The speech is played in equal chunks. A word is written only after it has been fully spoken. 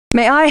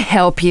May I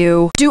help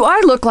you? Do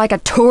I look like a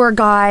tour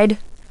guide?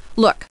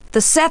 Look, the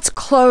set's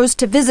closed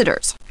to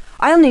visitors.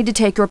 I'll need to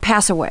take your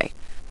pass away.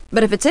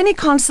 But if it's any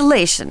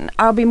consolation,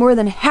 I'll be more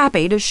than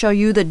happy to show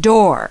you the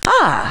door.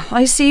 Ah,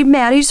 I see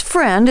Maddie's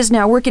friend is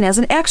now working as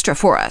an extra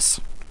for us.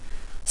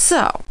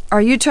 So,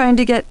 are you trying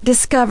to get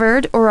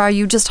discovered, or are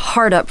you just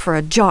hard up for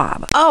a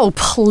job? Oh,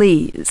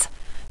 please.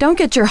 Don't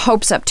get your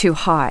hopes up too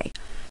high.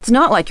 It's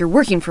not like you're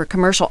working for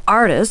commercial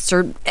artists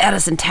or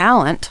Edison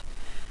Talent.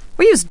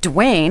 We use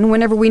Dwayne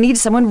whenever we need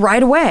someone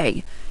right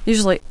away,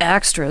 usually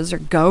extras or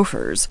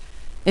gophers.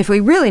 If we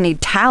really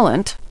need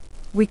talent,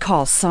 we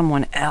call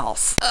someone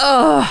else.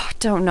 Ugh,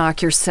 don't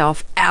knock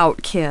yourself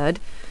out, kid.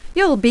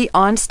 You'll be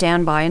on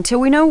standby until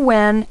we know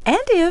when and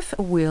if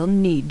we'll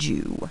need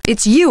you.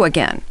 It's you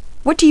again.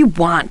 What do you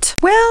want?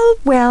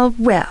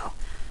 Well.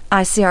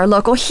 I see our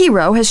local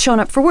hero has shown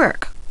up for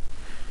work.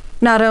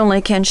 Not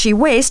only can she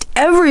waste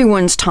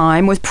everyone's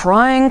time with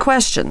prying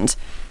questions,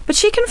 but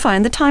she can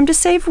find the time to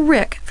save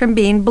Rick from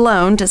being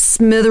blown to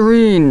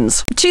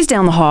smithereens. She's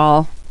down the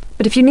hall.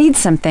 But if you need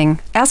something,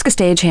 ask a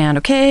stagehand,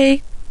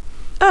 okay?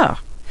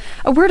 Oh,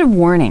 a word of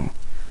warning.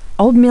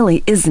 Old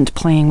Millie isn't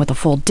playing with a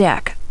full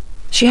deck.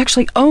 She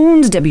actually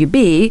owns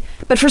WB,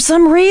 but for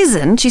some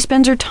reason, she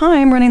spends her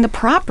time running the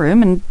prop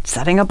room and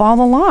setting up all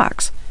the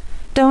locks.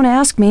 Don't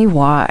ask me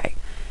why.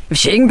 If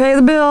she can pay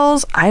the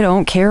bills, I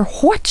don't care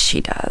what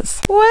she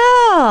does.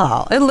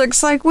 Well, it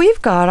looks like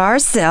we've got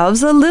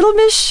ourselves a little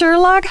Miss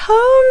Sherlock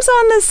Holmes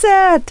on the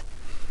set.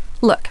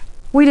 Look,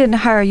 we didn't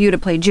hire you to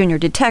play junior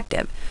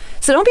detective,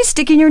 so don't be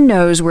sticking your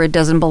nose where it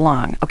doesn't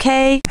belong,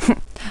 okay?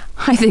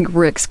 I think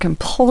Rick's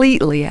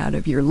completely out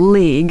of your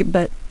league,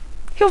 but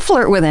he'll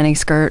flirt with any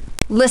skirt.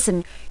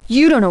 Listen,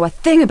 you don't know a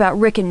thing about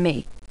Rick and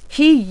me.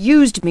 He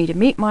used me to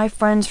meet my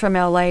friends from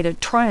LA to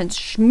try and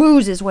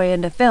schmooze his way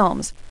into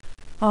films.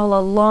 All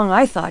along,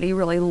 I thought he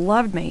really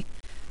loved me,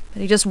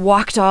 but he just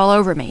walked all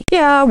over me.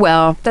 Yeah,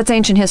 well, that's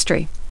ancient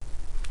history.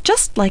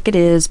 Just like it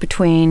is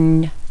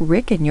between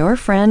Rick and your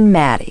friend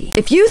Maddie.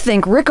 If you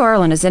think Rick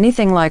Arlen is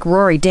anything like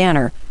Rory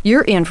Danner,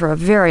 you're in for a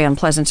very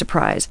unpleasant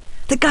surprise.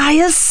 The guy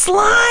is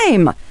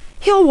slime!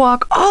 He'll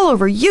walk all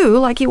over you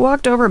like he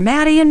walked over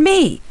Maddie and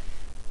me.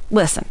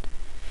 Listen,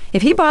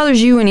 if he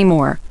bothers you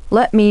anymore,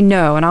 let me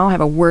know and I'll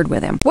have a word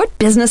with him. What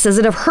business is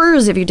it of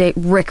hers if you date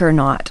Rick or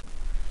not?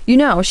 You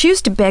know, she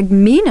used to beg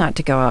me not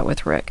to go out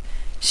with Rick.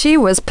 She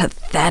was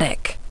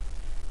pathetic.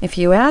 If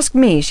you ask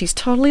me, she's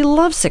totally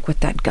lovesick with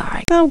that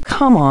guy. Oh,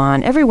 come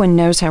on. Everyone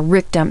knows how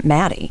Rick dumped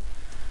Maddie.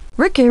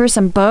 Rick gave her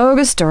some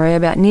bogus story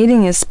about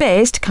needing his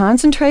space to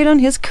concentrate on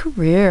his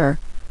career.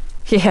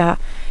 Yeah,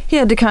 he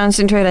had to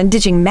concentrate on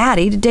ditching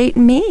Maddie to date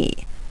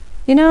me.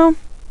 You know,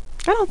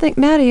 I don't think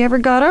Maddie ever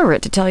got over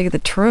it, to tell you the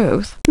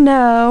truth.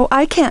 No,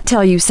 I can't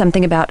tell you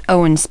something about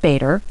Owen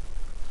Spader.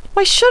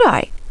 Why should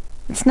I?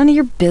 It's none of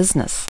your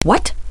business.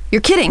 What?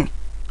 You're kidding.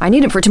 I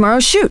need him for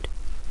tomorrow's shoot.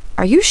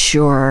 Are you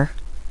sure?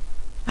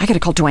 I gotta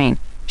call Dwayne.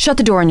 Shut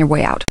the door on your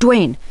way out.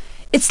 Dwayne,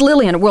 it's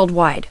Lillian at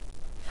Worldwide.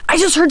 I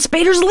just heard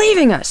Spader's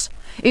leaving us.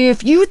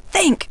 If you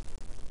think...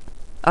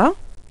 Oh?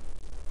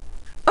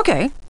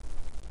 Okay.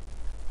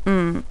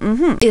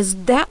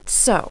 Is that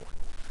so?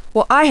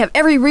 Well, I have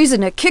every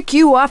reason to kick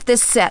you off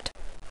this set.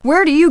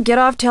 Where do you get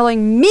off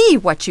telling me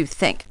what you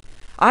think?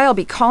 I'll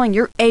be calling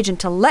your agent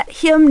to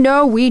let him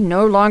know we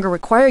no longer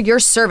require your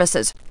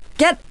services.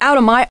 Get out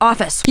of my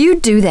office. You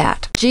do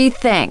that. Gee,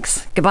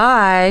 thanks.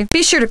 Goodbye.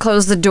 Be sure to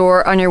close the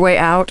door on your way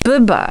out.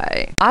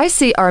 Bye-bye. I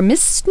see our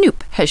Miss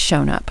Snoop has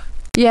shown up.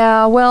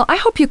 Yeah, well, I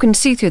hope you can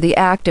see through the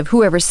act of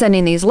whoever's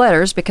sending these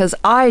letters, because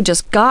I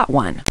just got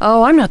one.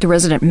 Oh, I'm not the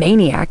resident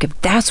maniac, if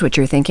that's what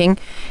you're thinking.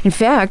 In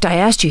fact, I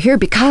asked you here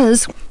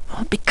because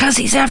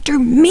he's after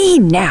me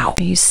now.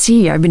 You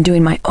see, I've been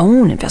doing my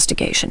own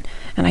investigation,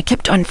 and I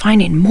kept on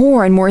finding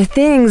more and more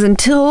things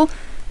until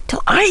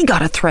I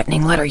got a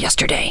threatening letter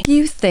yesterday.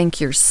 You think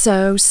you're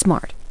so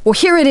smart. Well,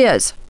 here it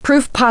is.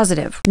 Proof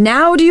positive.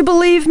 Now do you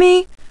believe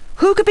me?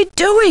 Who could be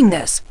doing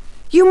this?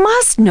 You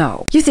must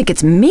know. You think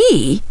it's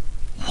me?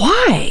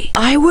 Why?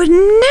 I would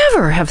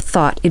never have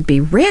thought it'd be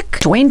Rick.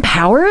 Dwayne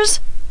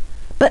Powers?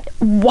 But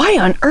why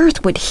on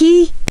earth would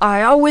he?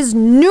 I always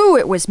knew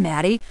it was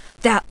Maddie.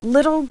 That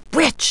little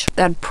witch.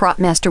 That prop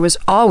master was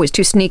always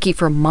too sneaky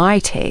for my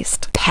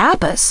taste.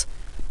 Pappas?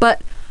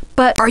 But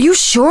are you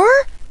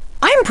sure?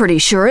 I'm pretty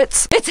sure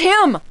it's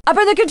him, up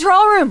in the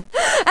control room,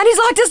 and he's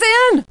locked us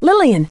in.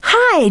 Lillian,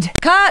 hide!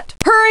 Cut!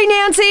 Hurry,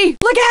 Nancy!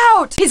 Look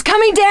out! He's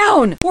coming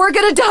down! We're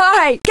gonna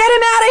die! Get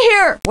him out of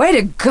here! Way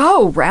to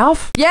go,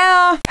 Ralph!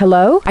 Yeah?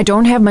 Hello? I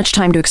don't have much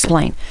time to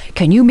explain.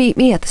 Can you meet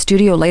me at the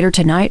studio later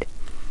tonight?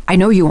 I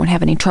know you won't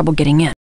have any trouble getting in.